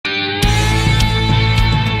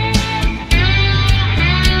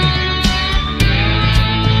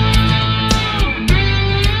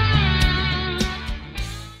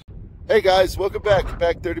Hey guys, welcome back to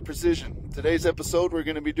Back 30 Precision. Today's episode we're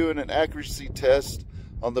going to be doing an accuracy test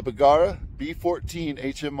on the Bergara B-14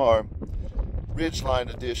 HMR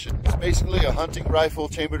Ridgeline Edition. It's basically a hunting rifle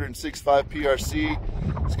chambered in 6.5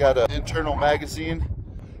 PRC. It's got an internal magazine.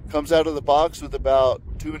 Comes out of the box with about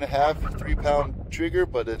 2.5 to 3 pound trigger,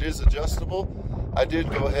 but it is adjustable. I did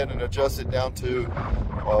go ahead and adjust it down to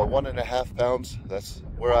 1.5 pounds. That's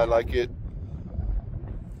where I like it.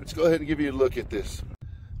 Let's go ahead and give you a look at this.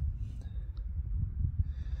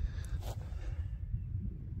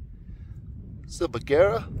 It's the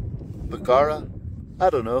Bergara? Bergara? I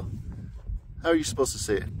don't know. How are you supposed to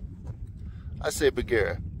say it? I say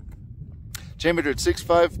Bergara. Chambered at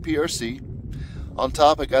 6.5 PRC. On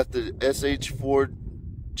top I got the SH4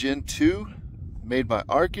 Gen 2 made by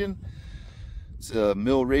Arkin. It's a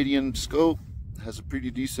mil radian scope. Has a pretty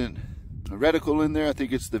decent reticle in there. I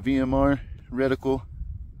think it's the VMR reticle.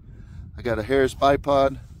 I got a Harris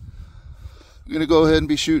bipod. I'm gonna go ahead and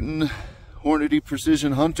be shooting Hornady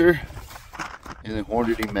Precision Hunter and then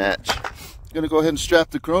Hornady Match. I'm gonna go ahead and strap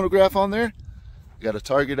the chronograph on there. Got a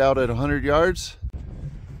target out at 100 yards.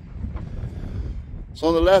 So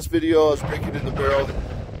on the last video I was breaking in the barrel.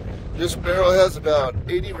 This barrel has about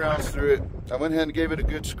 80 rounds through it. I went ahead and gave it a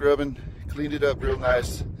good scrubbing, cleaned it up real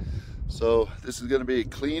nice. So this is gonna be a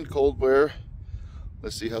clean cold wear.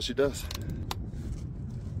 Let's see how she does.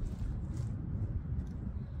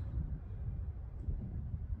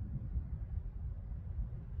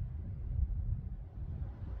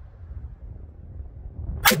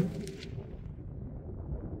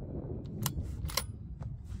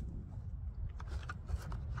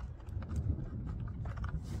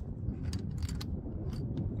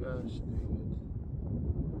 Gosh dang it.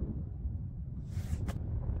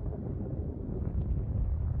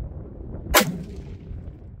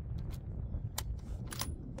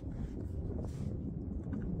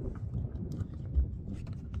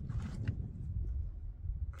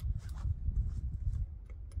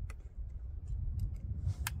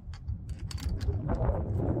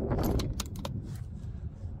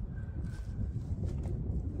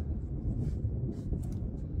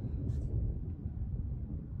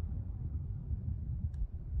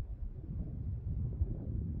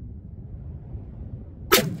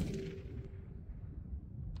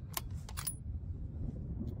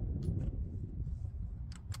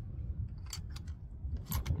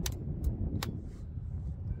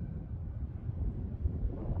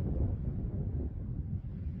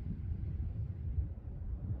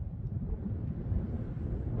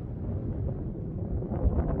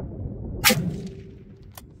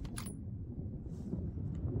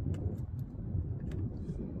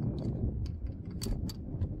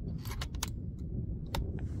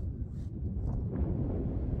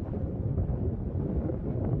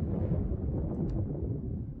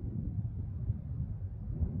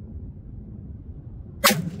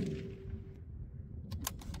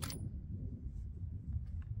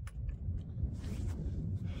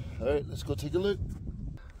 All right, let's go take a look.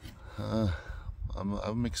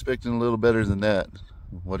 I'm expecting a little better than that.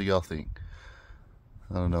 What do y'all think?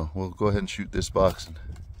 I don't know. We'll go ahead and shoot this box and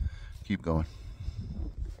keep going.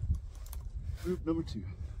 Group number 2.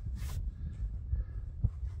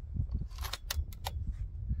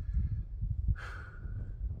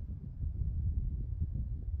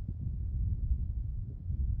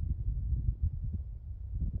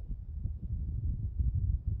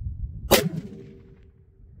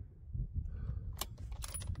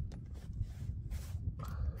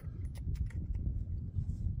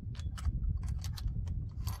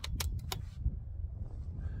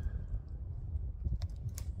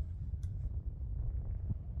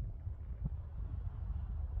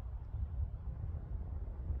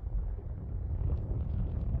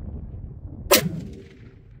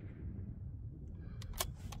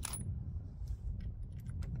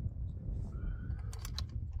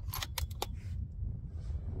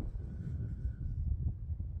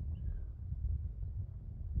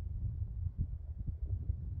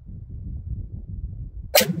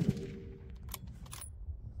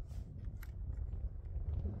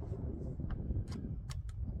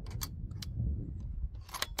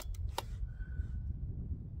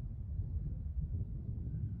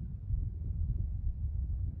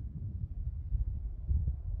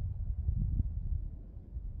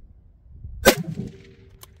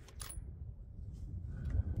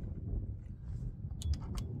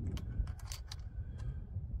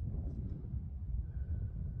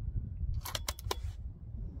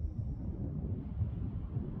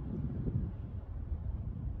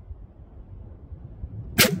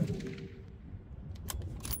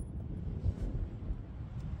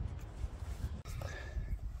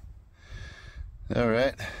 All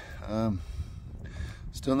right,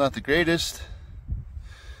 still not the greatest.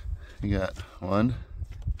 You got 1,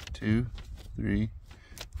 2, 3,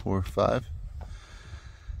 4, 5.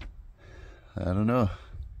 I don't know.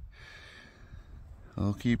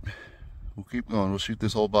 We'll keep going. We'll shoot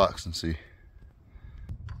this whole box and see.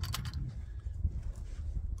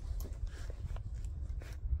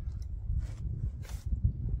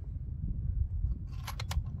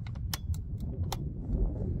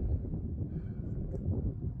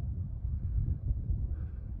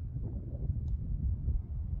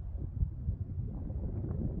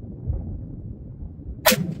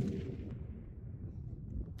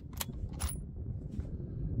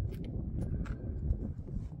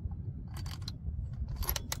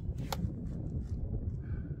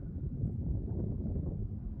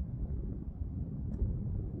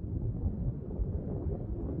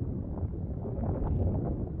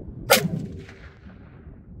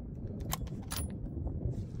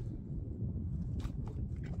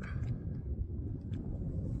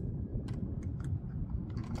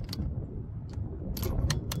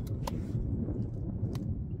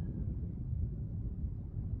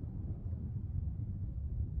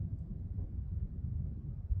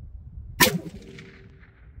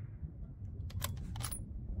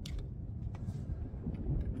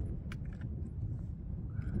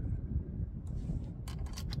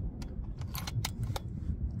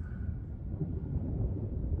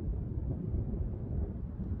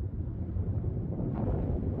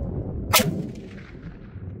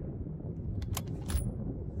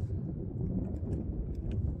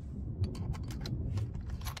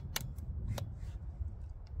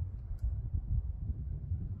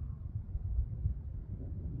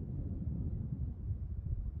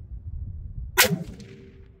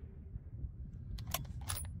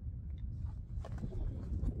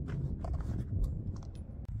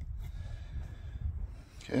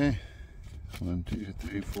 Okay, 1, 2,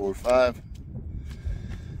 3, 4, 5.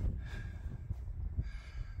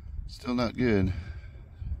 Still not good.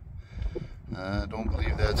 I don't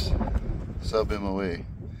believe that's sub MOA.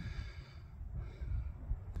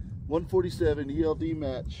 147 ELD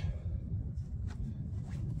match.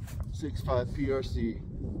 6.5 PRC.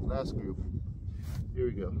 Last group. Here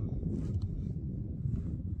we go.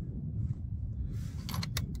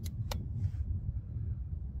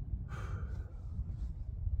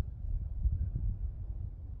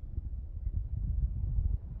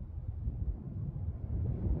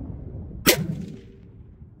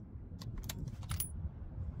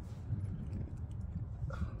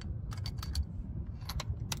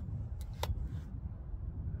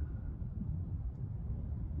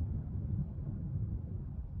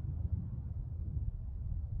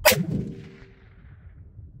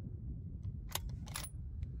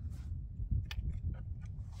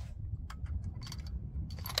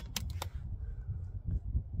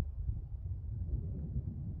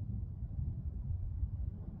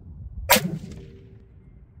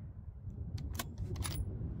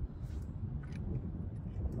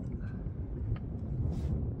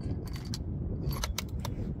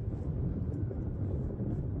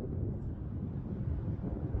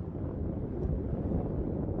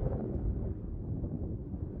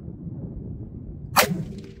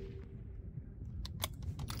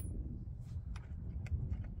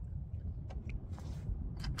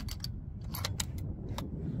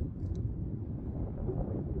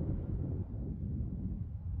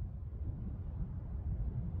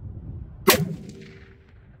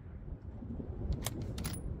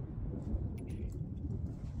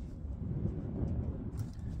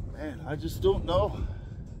 Man, I just don't know.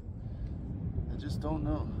 I just don't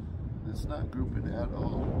know. It's not grouping at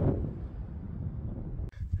all.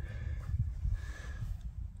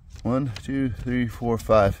 1, 2, 3, 4,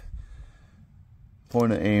 5.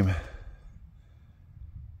 Point of aim.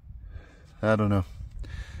 I don't know.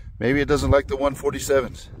 Maybe it doesn't like the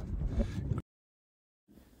 147s.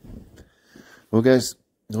 Well, guys,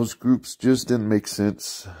 those groups just didn't make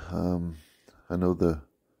sense. I know the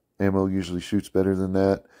ammo usually shoots better than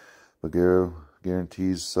that. Bergara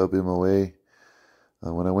guarantees sub MOA.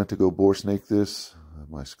 When I went to go bore snake this,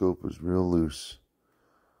 my scope was real loose.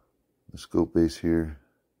 The scope base here,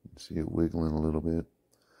 you can see it wiggling a little bit.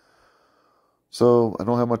 So I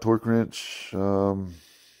don't have my torque wrench.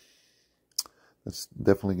 That's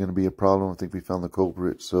definitely going to be a problem. I think we found the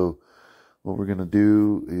culprit. So what we're going to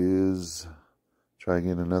do is try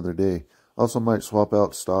again another day. Also might swap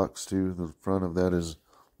out stocks too. The front of that is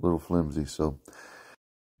a little flimsy. So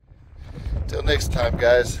till next time,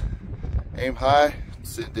 guys, aim high,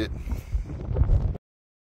 send it.